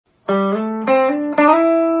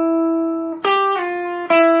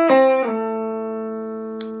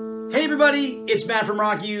everybody, it's Matt from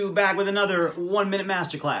Rock You back with another 1 Minute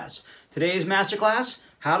Masterclass. Today's Masterclass,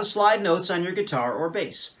 how to slide notes on your guitar or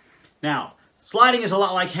bass. Now, sliding is a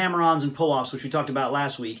lot like hammer-ons and pull-offs, which we talked about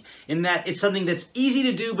last week, in that it's something that's easy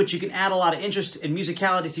to do, but you can add a lot of interest and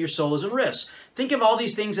musicality to your solos and riffs. Think of all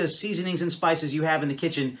these things as seasonings and spices you have in the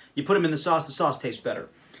kitchen. You put them in the sauce tastes better.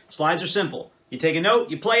 Slides are simple. You take a note,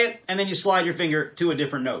 you play it, and then you slide your finger to a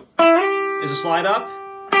different note. Is a slide up?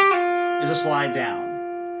 Is a slide down?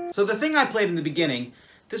 So the thing I played in the beginning,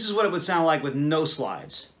 this is what it would sound like with no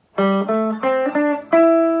slides.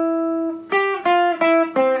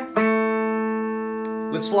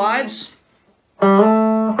 With slides, a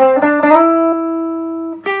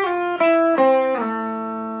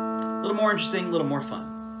little more interesting, a little more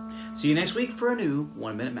fun. See you next week for a new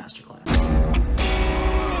 1 Minute Masterclass.